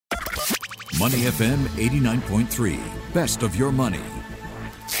Money FM 89.3. Best of your money.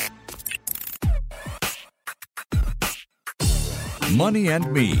 Money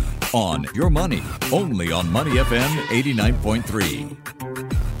and Me on Your Money, only on Money FM 89.3.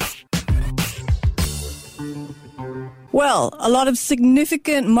 Well, a lot of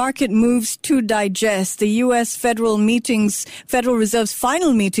significant market moves to digest. The U.S. Federal Reserve's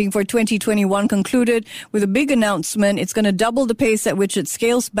final meeting for 2021 concluded with a big announcement. It's going to double the pace at which it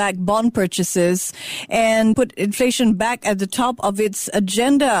scales back bond purchases and put inflation back at the top of its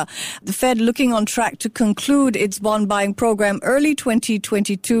agenda. The Fed looking on track to conclude its bond buying program early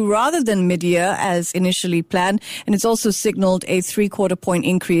 2022 rather than mid-year as initially planned. And it's also signaled a 0.75 point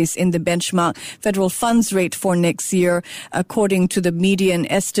increase in the benchmark federal funds rate for next year, according to the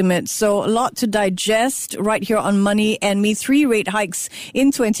median estimate. So a lot to digest right here on Money and Me. 3 rate hikes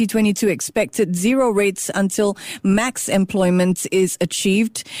in 2022 expected, 0 rates until max employment is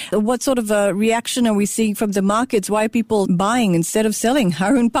achieved. What sort of a reaction are we seeing from the markets? Why are people buying instead of selling?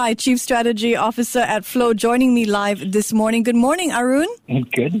 Arun Pai, Chief Strategy Officer at Flow, joining me live this morning. Good morning, Arun.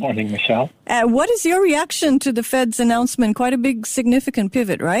 Good morning, Michelle. What is your reaction to the Fed's announcement? Quite a big, significant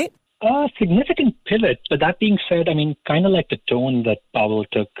pivot, right? Significant pivot, but that being said, I mean, kind of like the tone that Powell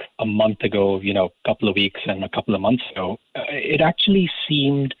took a month ago, a couple of weeks and a couple of months ago, it actually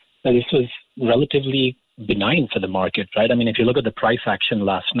seemed that this was relatively benign for the market, right? I mean, if you look at the price action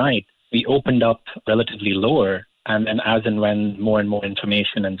last night, we opened up relatively lower, and then as and when more and more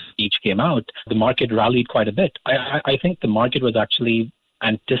information and speech came out, the market rallied quite a bit. I think the market was actually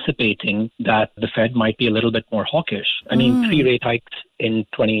anticipating that the Fed might be a little bit more hawkish. I mean, 3 rate hikes in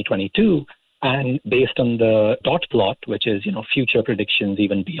 2022, and based on the dot plot, which is, future predictions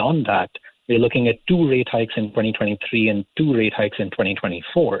even beyond that, we're looking at 2 rate hikes in 2023 and 2 rate hikes in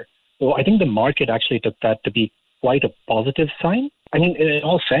 2024. So I think the market actually took that to be quite a positive sign. I mean, in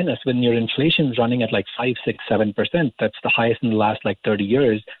all fairness, when your inflation is running at like 5, 6, 7%, that's the highest in the last 30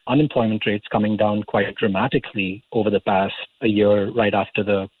 years. Unemployment rates coming down quite dramatically over the past a year, right after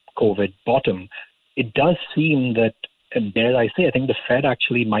the COVID bottom. It does seem that, and dare I say, I think the Fed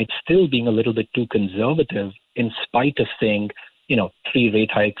actually might still being a little bit too conservative in spite of saying, 3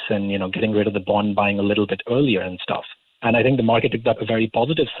 rate hikes and, getting rid of the bond buying a little bit earlier and stuff. And I think the market took that a very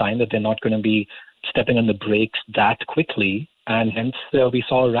positive sign that they're not going to be stepping on the brakes that quickly. And hence we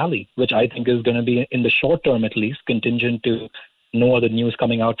saw a rally, which I think is going to be, in the short term at least, contingent to no other news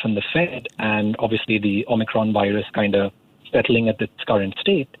coming out from the Fed and obviously the Omicron virus kind of settling at its current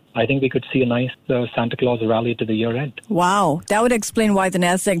state. I think we could see a nice Santa Claus rally to the year end. Wow. That would explain why the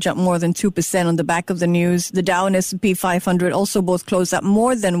Nasdaq jumped more than 2% on the back of the news. The Dow and S&P 500 also both closed up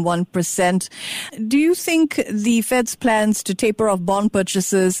more than 1%. Do you think the Fed's plans to taper off bond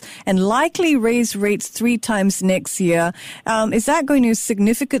purchases and likely raise rates 3 times next year, is that going to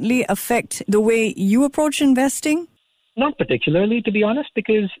significantly affect the way you approach investing? Not particularly, to be honest,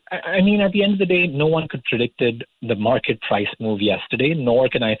 because, I mean, at the end of the day, no one could predicted the market price move yesterday, nor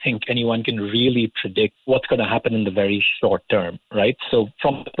can I think anyone can really predict what's going to happen in the very short term, right? So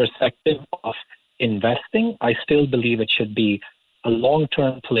from the perspective of investing, I still believe it should be a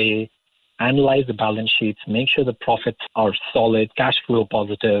long-term play, analyze the balance sheets, make sure the profits are solid, cash flow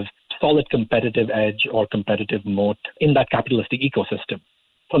positive, solid competitive edge or competitive moat in that capitalistic ecosystem.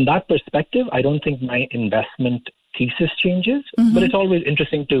 From that perspective, I don't think my investment thesis changes, but it's always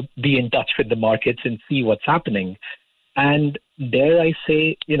interesting to be in touch with the markets and see what's happening. And dare I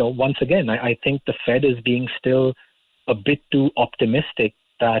say, once again, I think the Fed is being still a bit too optimistic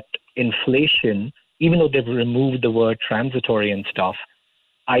that inflation, even though they've removed the word transitory and stuff,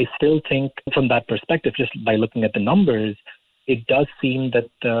 I still think from that perspective, just by looking at the numbers, it does seem that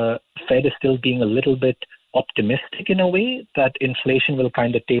the Fed is still being a little bit optimistic in a way that inflation will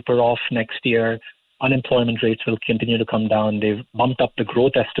kind of taper off next year. Unemployment rates will continue to come down. They've bumped up the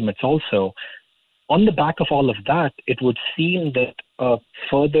growth estimates also. On the back of all of that, it would seem that a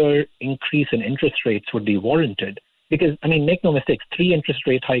further increase in interest rates would be warranted. Because, I mean, make no mistake, 3 interest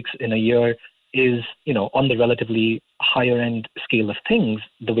rate hikes in a year is, on the relatively higher end scale of things,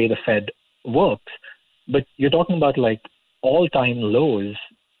 the way the Fed works. But you're talking about like all-time lows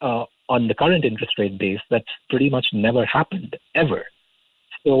on the current interest rate base that's pretty much never happened, ever.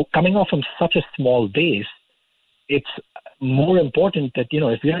 So coming off from such a small base, it's more important that,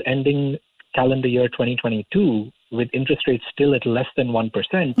 if we're ending calendar year 2022 with interest rates still at less than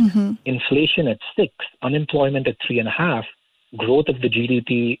 1%, inflation at 6%, unemployment at 3.5%, growth of the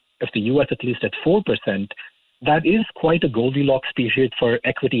GDP of the U.S. at least at 4%, that is quite a Goldilocks period for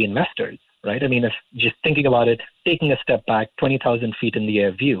equity investors, right? I mean, if just thinking about it, taking a step back, 20,000 feet in the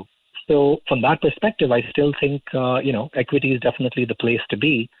air view. So from that perspective, I still think, equity is definitely the place to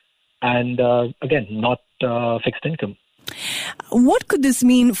be. and again, not fixed income. What could this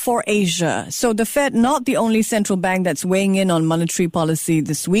mean for Asia? So the Fed, not the only central bank that's weighing in on monetary policy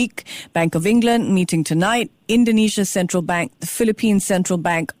this week. Bank of England meeting tonight. Indonesia's central bank, the Philippines central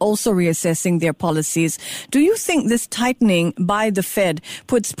bank also reassessing their policies. Do you think this tightening by the Fed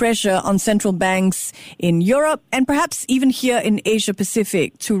puts pressure on central banks in Europe and perhaps even here in Asia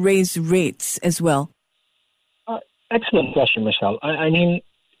Pacific to raise rates as well? Excellent question, Michelle. I mean,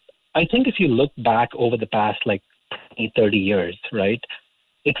 I think if you look back over the past 30 years, right,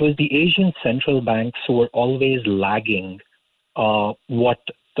 it was the Asian central banks who were always lagging what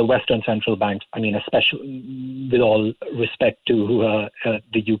the Western central banks, I mean, especially with all respect to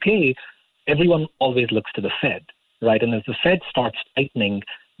the UK, everyone always looks to the Fed, right? And as the Fed starts tightening,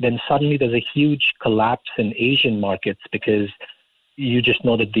 then suddenly there's a huge collapse in Asian markets because you just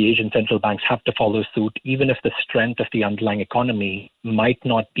know that the Asian central banks have to follow suit, even if the strength of the underlying economy might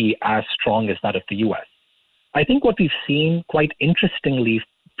not be as strong as that of the US. I think what we've seen, quite interestingly,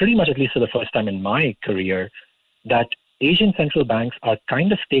 pretty much at least for the first time in my career, that Asian central banks are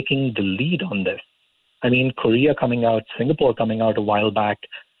kind of taking the lead on this. I mean, Korea coming out, Singapore coming out a while back,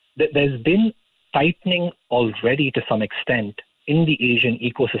 there's been tightening already to some extent in the Asian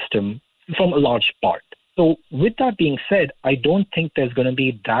ecosystem from a large part. So with that being said, I don't think there's going to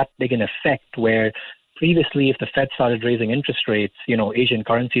be that big an effect where previously if the Fed started raising interest rates, Asian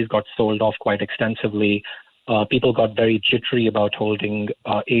currencies got sold off quite extensively. People got very jittery about holding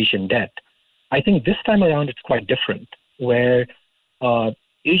Asian debt. I think this time around it's quite different, where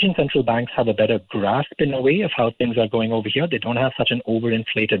Asian central banks have a better grasp in a way of how things are going over here. They don't have such an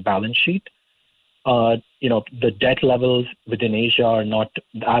overinflated balance sheet. The debt levels within Asia are not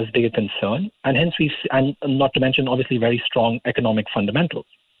as big a concern, and hence and not to mention obviously very strong economic fundamentals.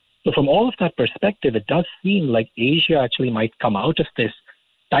 So from all of that perspective, it does seem like Asia actually might come out of this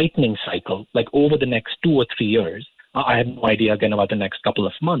tightening cycle, like over the next 2 or 3 years. I have no idea again about the next couple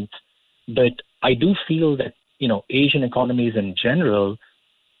of months, but I do feel that, Asian economies in general,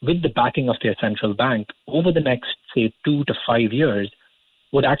 with the backing of their central bank over the next, say, 2 to 5 years,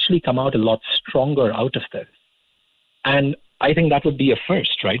 would actually come out a lot stronger out of this. And I think that would be a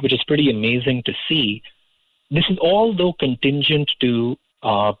first, right, which is pretty amazing to see. This is all, though, contingent to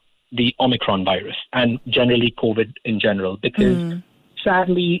the Omicron virus and generally COVID in general, because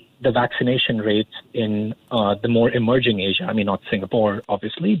sadly, the vaccination rates in the more emerging Asia, I mean, not Singapore,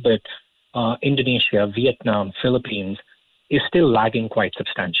 obviously, but Indonesia, Vietnam, Philippines, is still lagging quite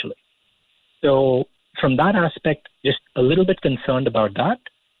substantially. So from that aspect, just a little bit concerned about that.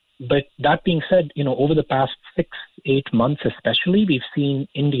 But that being said, over the past 6-8 months especially, we've seen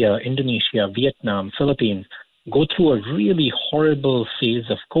India, Indonesia, Vietnam, Philippines go through a really horrible phase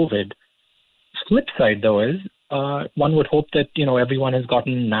of COVID. Flip side, though, is one would hope that, everyone has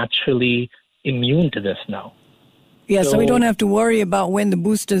gotten naturally immune to this now. Yeah, so we don't have to worry about when the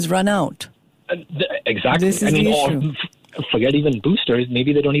boosters run out. Exactly. This is the issue. Or forget even boosters,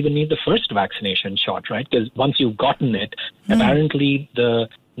 maybe they don't even need the first vaccination shot, right? Because once you've gotten it, apparently the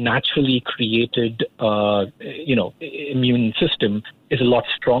naturally created, immune system is a lot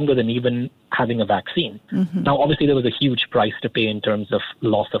stronger than even having a vaccine. Now, obviously, there was a huge price to pay in terms of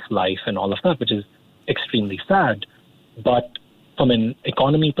loss of life and all of that, which is extremely sad. But from an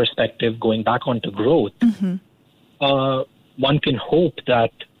economy perspective, going back onto growth, one can hope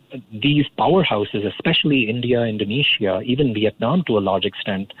that these powerhouses, especially India, Indonesia, even Vietnam to a large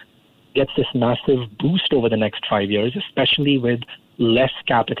extent, gets this massive boost over the next 5 years, especially with less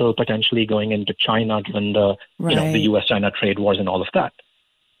capital potentially going into China, given the the US-China trade wars and all of that.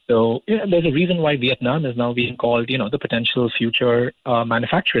 So there's a reason why Vietnam is now being called, the potential future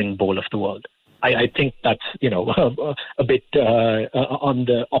manufacturing bowl of the world. I think that's, a bit on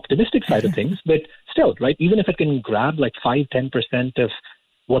the optimistic side of things, but still, right, even if it can grab like 5-10% of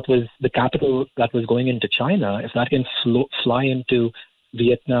what was the capital that was going into China, if that can fly into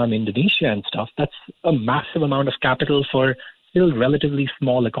Vietnam, Indonesia and stuff, that's a massive amount of capital for still relatively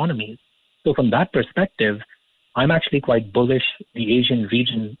small economies. So from that perspective, I'm actually quite bullish the Asian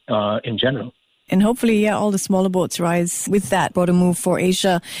region in general. And hopefully, all the smaller boats rise with that broader move for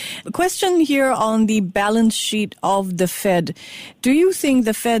Asia. A question here on the balance sheet of the Fed. Do you think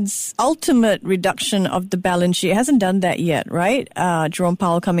the Fed's ultimate reduction of the balance sheet hasn't done that yet, right? Jerome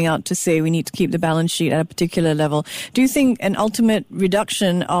Powell coming out to say we need to keep the balance sheet at a particular level. Do you think an ultimate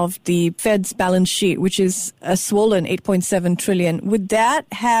reduction of the Fed's balance sheet, which is a swollen 8.7 trillion, would that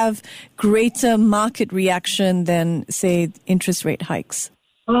have greater market reaction than, say, interest rate hikes?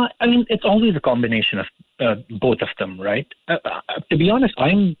 It's always a combination of both of them, right? To be honest,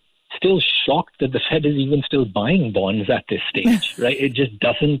 I'm still shocked that the Fed is even still buying bonds at this stage, right? It just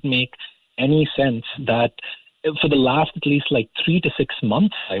doesn't make any sense that for the last at least like 3 to 6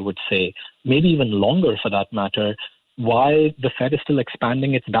 months, I would say, maybe even longer for that matter, why the Fed is still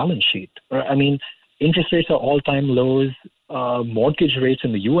expanding its balance sheet. I mean, interest rates are all-time lows. Mortgage rates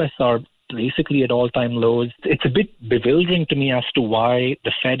in the U.S. are basically at all-time lows. It's a bit bewildering to me as to why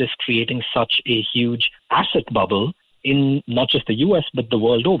the Fed is creating such a huge asset bubble in not just the U.S., but the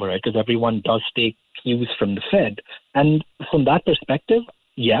world over, right? Because everyone does take cues from the Fed. And from that perspective,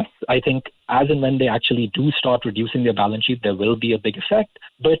 yes, I think as and when they actually do start reducing their balance sheet, there will be a big effect,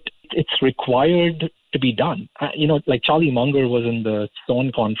 but it's required to be done. Like Charlie Munger was in the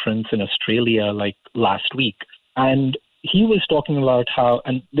SON conference in Australia like last week, and he was talking about how,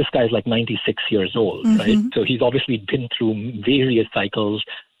 and this guy's like 96 years old, right? So he's obviously been through various cycles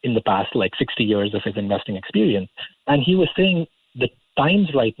in the past like 60 years of his investing experience. And he was saying the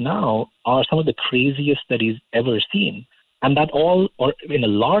times right now are some of the craziest that he's ever seen. And that all, or in a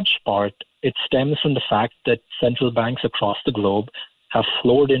large part, it stems from the fact that central banks across the globe have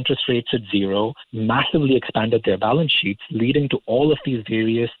floored interest rates at zero, massively expanded their balance sheets, leading to all of these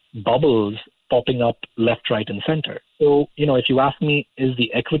various bubbles popping up left, right, and center. So, if you ask me, is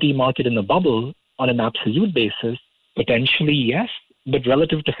the equity market in a bubble on an absolute basis? Potentially, yes, but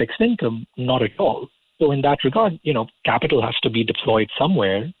relative to fixed income, not at all. So in that regard, capital has to be deployed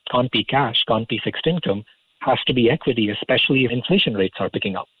somewhere, can't be cash, can't be fixed income, has to be equity, especially if inflation rates are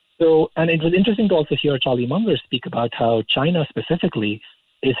picking up. So, and it was interesting to also hear Charlie Munger speak about how China specifically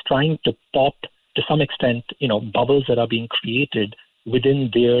is trying to pop, to some extent, bubbles that are being created within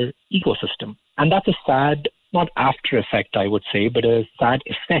their ecosystem. And that's a sad, not after effect, I would say, but a sad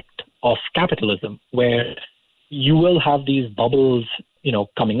effect of capitalism, where you will have these bubbles,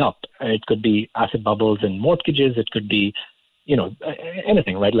 coming up. It could be asset bubbles in mortgages. It could be,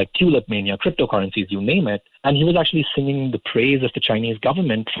 anything, right? Like tulip mania, cryptocurrencies, you name it. And he was actually singing the praise of the Chinese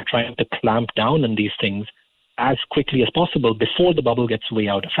government for trying to clamp down on these things as quickly as possible before the bubble gets way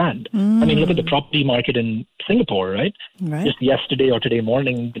out of hand. I mean, look at the property market in Singapore, right? Just yesterday or today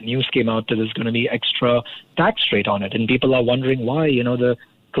morning, the news came out that there's going to be extra tax rate on it. And people are wondering why, the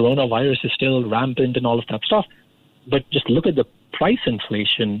coronavirus is still rampant and all of that stuff. But just look at the price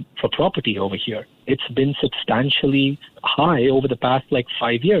inflation for property over here. It's been substantially high over the past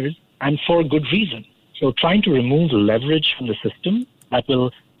 5 years, and for good reason. So trying to remove leverage from the system that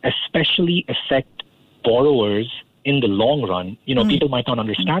will especially affect borrowers in the long run. People might not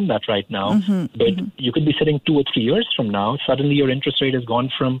understand that right now, but you could be sitting 2 or 3 years from now, suddenly your interest rate has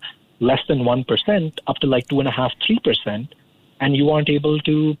gone from less than 1% up to 2.5%, 3%, and you aren't able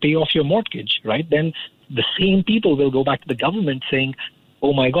to pay off your mortgage, right? Then the same people will go back to the government saying,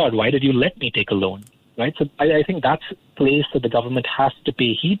 oh my God, why did you let me take a loan? Right? So I think that's a place that the government has to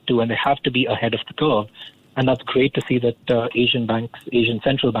pay heed to, and they have to be ahead of the curve. And that's great to see that Asian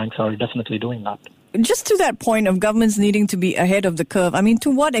central banks are definitely doing that. Just to that point of governments needing to be ahead of the curve, I mean, to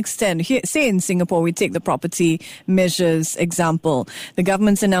what extent? Here, say in Singapore, we take the property measures example. The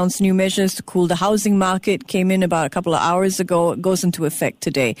government's announced new measures to cool the housing market, came in about a couple of hours ago, it goes into effect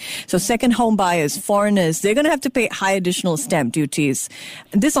today. So second home buyers, foreigners, they're going to have to pay high additional stamp duties.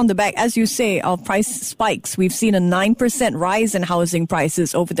 This on the back, as you say, of price spikes. We've seen a 9% rise in housing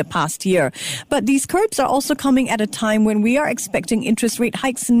prices over the past year. But these curbs are also coming at a time when we are expecting interest rate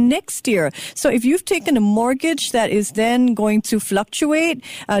hikes next year. So if you've taken a mortgage that is then going to fluctuate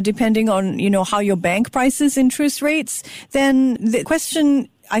depending on, how your bank prices interest rates, then the question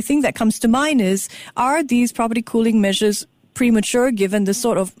I think that comes to mind is, are these property cooling measures premature given the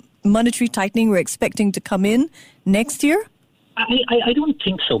sort of monetary tightening we're expecting to come in next year? I don't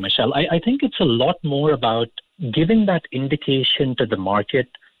think so, Michelle. I think it's a lot more about giving that indication to the market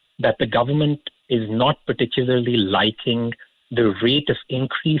that the government is not particularly liking the rate of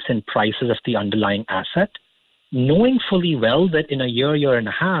increase in prices of the underlying asset, knowing fully well that in a year and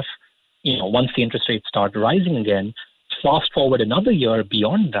a half, once the interest rates start rising again, fast forward another year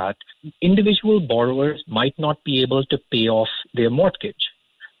beyond that, individual borrowers might not be able to pay off their mortgage.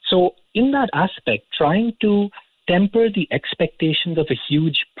 So in that aspect, trying to temper the expectations of a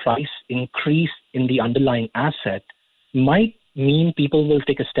huge price increase in the underlying asset might mean people will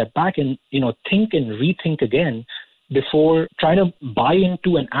take a step back and, think and rethink again before trying to buy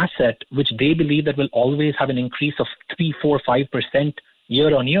into an asset which they believe that will always have an increase of 3, 4, 5%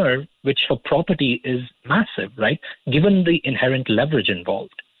 year on year, which for property is massive, right? Given the inherent leverage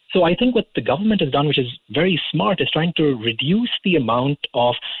involved. So I think what the government has done, which is very smart, is trying to reduce the amount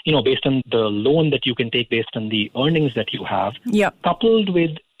of, based on the loan that you can take based on the earnings that you have, coupled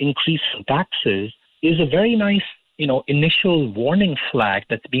with increase in taxes, is a very nice, initial warning flag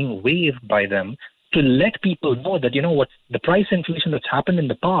that's being waved by them to let people know that, what the price inflation that's happened in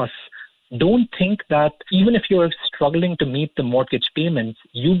the past, don't think that even if you're struggling to meet the mortgage payments,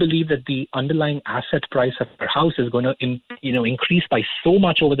 you believe that the underlying asset price of your house is going to, increase by so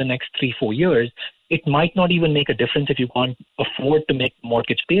much over the next 3-4 years. It might not even make a difference if you can't afford to make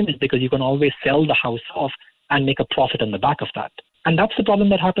mortgage payments, because you can always sell the house off and make a profit on the back of that. And that's the problem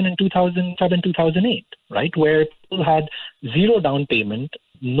that happened in 2007, 2008, right? Where people had zero down payment,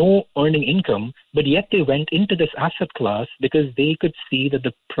 no earning income, but yet they went into this asset class because they could see that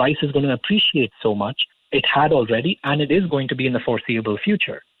the price is going to appreciate so much. It had already, and it is going to be in the foreseeable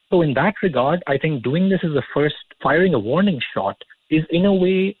future. So in that regard, I think doing this as a first, firing a warning shot, is in a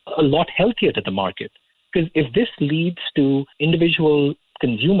way a lot healthier to the market. Because if this leads to individual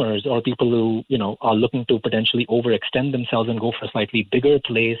consumers or people who, are looking to potentially overextend themselves and go for a slightly bigger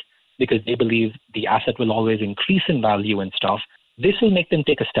place because they believe the asset will always increase in value and stuff, this will make them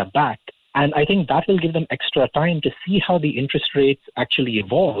take a step back. And I think that will give them extra time to see how the interest rates actually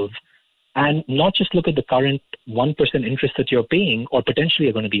evolve, and not just look at the current 1% interest that you're paying or potentially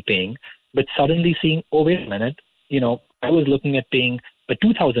are going to be paying, but suddenly seeing, oh, wait a minute, I was looking at paying a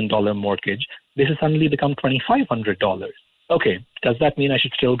 $2,000 mortgage. This has suddenly become $2,500. Okay, does that mean I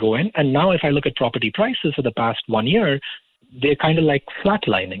should still go in? And now if I look at property prices for the past 1 year, they're kind of like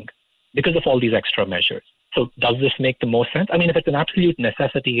flatlining because of all these extra measures. So does this make the most sense? I mean, if it's an absolute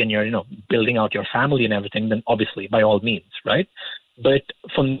necessity and you're, building out your family and everything, then obviously by all means, right? But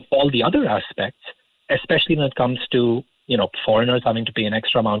from all the other aspects, especially when it comes to, foreigners having to pay an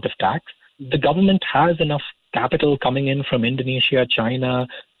extra amount of tax, the government has enough capital coming in from Indonesia, China,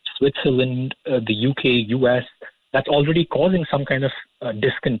 Switzerland, the UK, US, that's already causing some kind of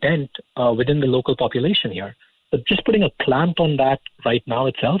discontent within the local population here. But just putting a clamp on that right now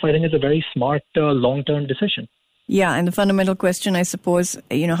itself, I think is a very smart long-term decision. Yeah, and the fundamental question, I suppose,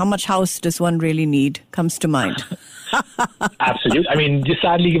 how much house does one really need comes to mind. Absolutely. I mean, just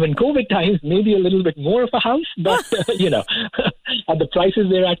sadly, given COVID times, maybe a little bit more of a house, but, at the prices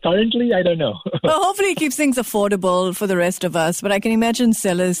they're at currently, I don't know. Well, hopefully it keeps things affordable for the rest of us. But I can imagine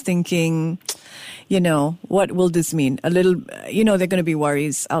sellers thinking, what will this mean? A little, there are going to be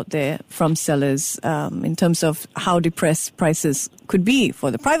worries out there from sellers in terms of how depressed prices could be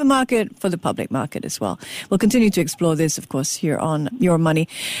for the private market, for the public market as well. We'll continue to explore this, of course, here on Your Money.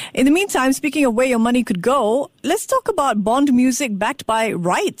 In the meantime, speaking of where your money could go, let's talk about bond music backed by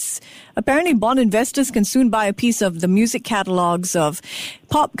rights. Apparently, bond investors can soon buy a piece of the music catalogs of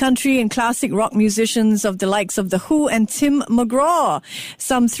pop, country, and classic rock musicians of the likes of The Who and Tim McGraw.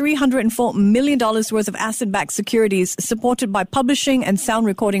 Some $304 million worth of asset-backed securities supported by publishing and sound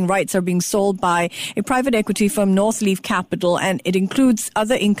recording rights are being sold by a private equity firm, Northleaf Capital, and it includes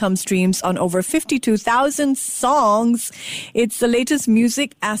other income streams on over 52,000 songs. It's the latest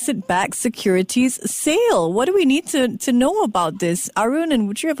music asset-backed securities sale. What do we need to know about this? Arun, and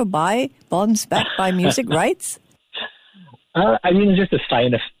would you ever buy bonds backed by music rights? It's just a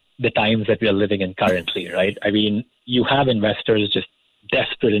sign of the times that we are living in currently, right? I mean, you have investors just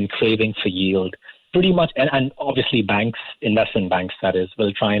desperate and craving for yield. Pretty much, and obviously banks, investment banks, that is,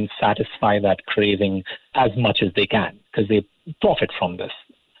 will try and satisfy that craving as much as they can because they profit from this.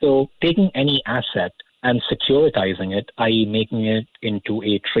 So taking any asset and securitizing it, i.e. making it into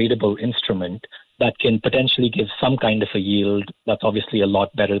a tradable instrument that can potentially give some kind of a yield that's obviously a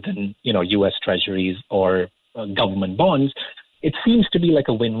lot better than, U.S. treasuries or government bonds, it seems to be like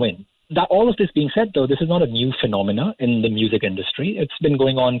a win-win. That all of this being said, though, this is not a new phenomena in the music industry. It's been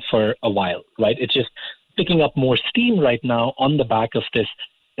going on for a while, right? It's just picking up more steam right now on the back of this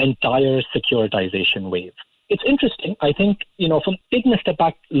entire securitization wave. It's interesting, I think, from taking a step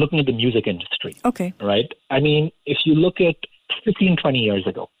back, looking at the music industry. Okay. Right? I mean, if you look at 15, 20 years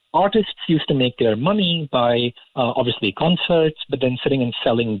ago, artists used to make their money by obviously concerts, but then sitting and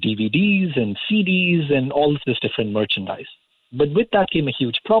selling DVDs and CDs and all of this different merchandise. But with that came a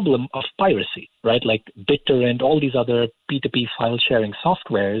huge problem of piracy, right? Like BitTorrent, all these other P2P file sharing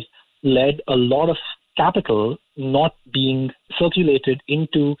softwares led a lot of capital not being circulated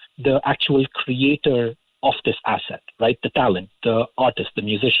into the actual creator of this asset, right? The talent, the artist, the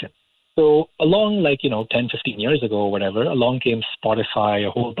musician. So along 10, 15 years ago or whatever, along came Spotify,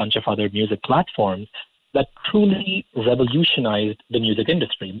 a whole bunch of other music platforms that truly revolutionized the music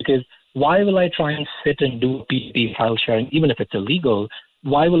industry. Because why will I try and sit and do P2P file sharing, even if it's illegal?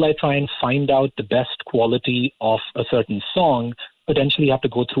 Why will I try and find out the best quality of a certain song, potentially have to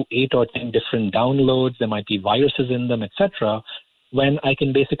go through 8 or 10 different downloads, there might be viruses in them, etc., when I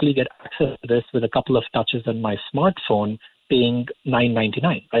can basically get access to this with a couple of touches on my smartphone, paying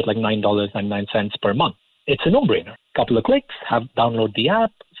 $9.99, right? Like $9.99 per month. it's a no-brainer. Couple of clicks, download the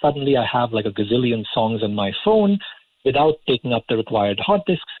app. Suddenly I have like a gazillion songs on my phone without taking up the required hard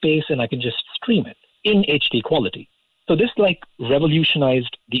disk space, and I can just stream it in HD quality. So this like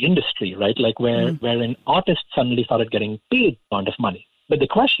revolutionized the industry, right? Like wherein artists suddenly started getting paid a amount of money. But the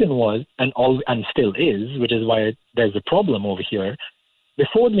question was, and still is, which is why there's a problem over here.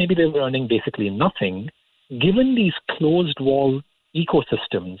 Before, maybe they were earning basically nothing. Given these closed wall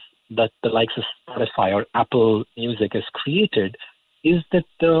ecosystems that the likes of Spotify or Apple Music has created, is that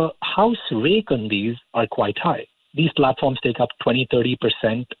the house rake on these are quite high. These platforms take up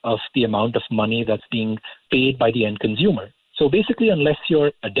 20-30% of the amount of money that's being paid by the end consumer. So basically, unless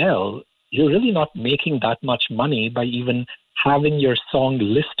you're Adele, you're really not making that much money by even having your song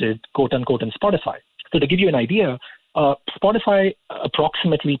listed, quote unquote, in Spotify. So to give you an idea, Spotify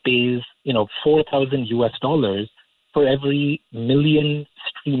approximately pays, $4,000 for every million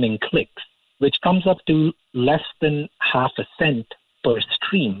streaming clicks, which comes up to less than half a cent per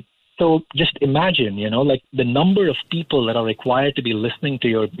stream. So just imagine, like the number of people that are required to be listening to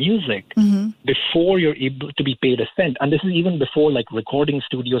your music before you're able to be paid a cent. And this is even before like recording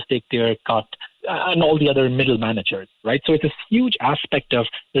studios take their cut and all the other middle managers, right? So it's a huge aspect of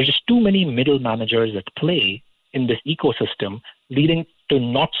there's just too many middle managers at play in this ecosystem, leading to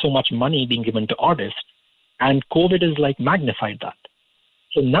not so much money being given to artists. And COVID has like magnified that.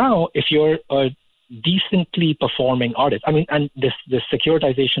 So now if you're a decently performing artist, and this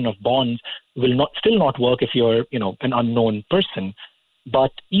securitization of bonds will still not work if you're, an unknown person.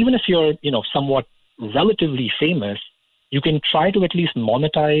 But even if you're, somewhat relatively famous, you can try to at least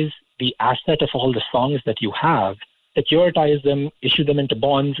monetize the asset of all the songs that you have, securitize them, issue them into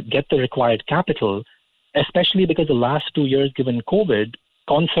bonds, get the required capital, especially because the last 2 years, given COVID,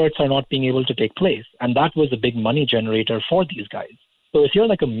 concerts are not being able to take place. And that was a big money generator for these guys. So if you're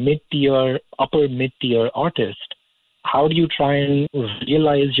like a upper mid-tier artist, how do you try and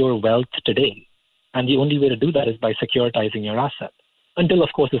realize your wealth today? And the only way to do that is by securitizing your asset. Until, of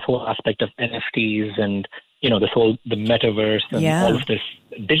course, this whole aspect of NFTs and, the metaverse and all of this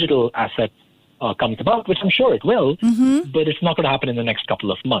digital asset comes about, which I'm sure it will, but it's not going to happen in the next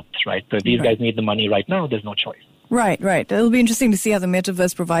couple of months, right? So if these guys need the money right now, there's no choice. Right. It'll be interesting to see how the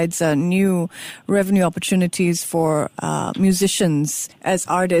metaverse provides new revenue opportunities for musicians as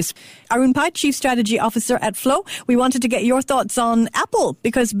artists. Arun Pai, Chief Strategy Officer at Flow. We wanted to get your thoughts on Apple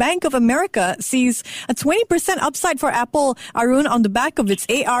because Bank of America sees a 20% upside for Apple, Arun, on the back of its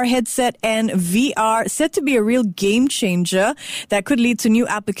AR headset and VR, said to be a real game changer that could lead to new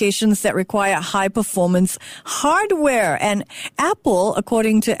applications that require high performance hardware. And Apple,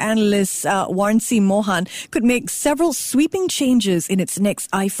 according to analyst Warren C. Mohan, could make several sweeping changes in its next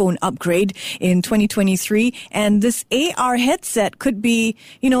iPhone upgrade in 2023. And this AR headset could be,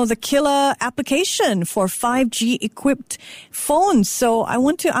 the killer application for 5G equipped phones. So I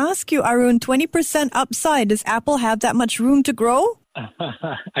want to ask you, Arun, 20% upside. Does Apple have that much room to grow?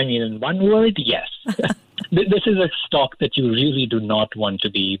 In one word, yes. This is a stock that you really do not want to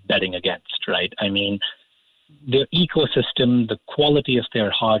be betting against, right? The ecosystem, the quality of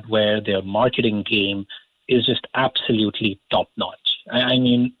their hardware, their marketing game is just absolutely top-notch.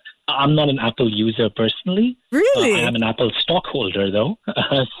 I'm not an Apple user personally. Really? I am an Apple stockholder, though.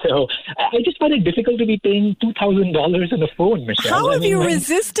 So I just find it difficult to be paying $2,000 on a phone, Michelle. How have you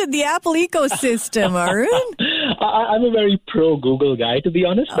resisted the Apple ecosystem, Arun? I'm a very pro-Google guy, to be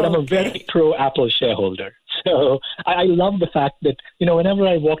honest, but I'm a very pro-Apple shareholder. So I love the fact that, whenever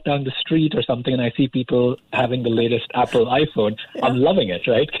I walk down the street or something and I see people having the latest Apple iPhone, I'm loving it,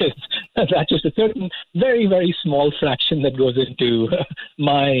 right? Because that's just a certain very, very small fraction that goes into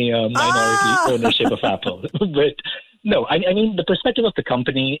my minority ownership of Apple. But no, the perspective of the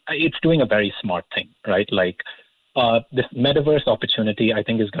company, it's doing a very smart thing, right? This metaverse opportunity, I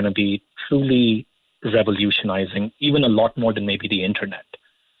think, is going to be truly revolutionizing, even a lot more than maybe the internet.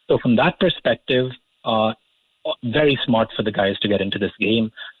 So from that perspective, very smart for the guys to get into this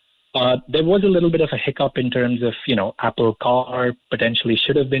game. There was a little bit of a hiccup in terms of, Apple Car potentially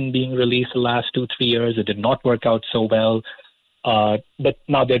should have been being released the last 2-3 years. It did not work out so well. But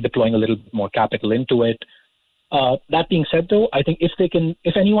now they're deploying a little bit more capital into it. That being said, though, I think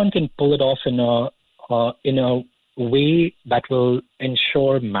if anyone can pull it off in a way that will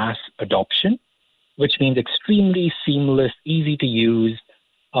ensure mass adoption, which means extremely seamless, easy to use,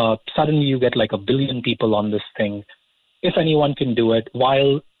 suddenly you get like 1 billion people on this thing. If anyone can do it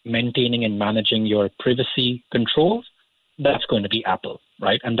while maintaining and managing your privacy controls, that's going to be Apple,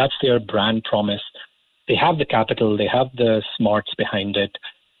 right? And that's their brand promise. They have the capital, they have the smarts behind it.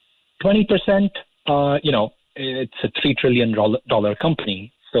 20%, it's a $3 trillion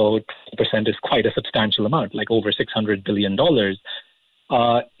company. So 20% is quite a substantial amount, like over $600 billion.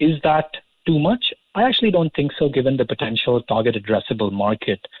 Is that too much? I actually don't think so, given the potential target addressable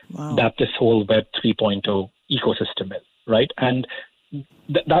market that this whole Web 3.0 ecosystem is, right? And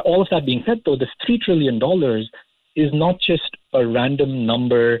that all of that being said, though, this $3 trillion is not just a random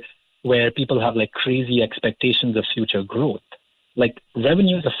number where people have like crazy expectations of future growth. Like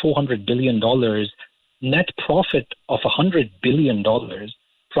revenues of $400 billion, net profit of $100 billion,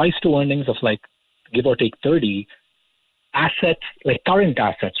 price to earnings of like give or take 30, assets, like current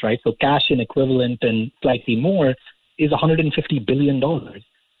assets, right? So cash and equivalent and slightly more is $150 billion.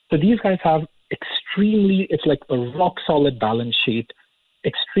 So these guys have it's like a rock solid balance sheet,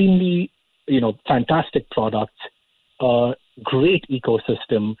 extremely, fantastic products, great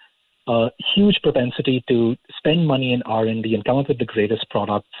ecosystem, huge propensity to spend money in R&D and come up with the greatest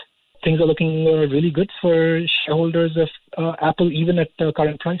products. Things are looking really good for shareholders of Apple, even at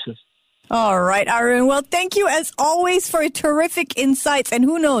current prices. All right, Arun. Well, thank you as always for terrific insights. And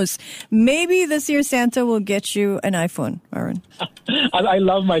who knows, maybe this year Santa will get you an iPhone, Arun. I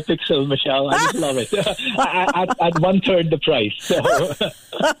love my Pixel, Michelle. I just love it. At 1/3 the price. So.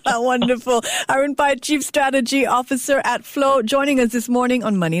 Wonderful. Arun Pai, Chief Strategy Officer at Flow, joining us this morning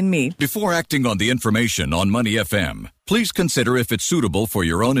on Money and Me. Before acting on the information on Money FM, please consider if it's suitable for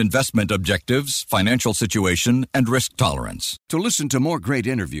your own investment objectives, financial situation, and risk tolerance. To listen to more great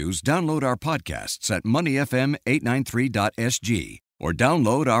interviews, download our podcasts at moneyfm893.sg or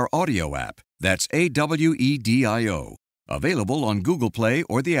download our audio app. That's AWEDIO. Available on Google Play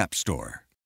or the App Store.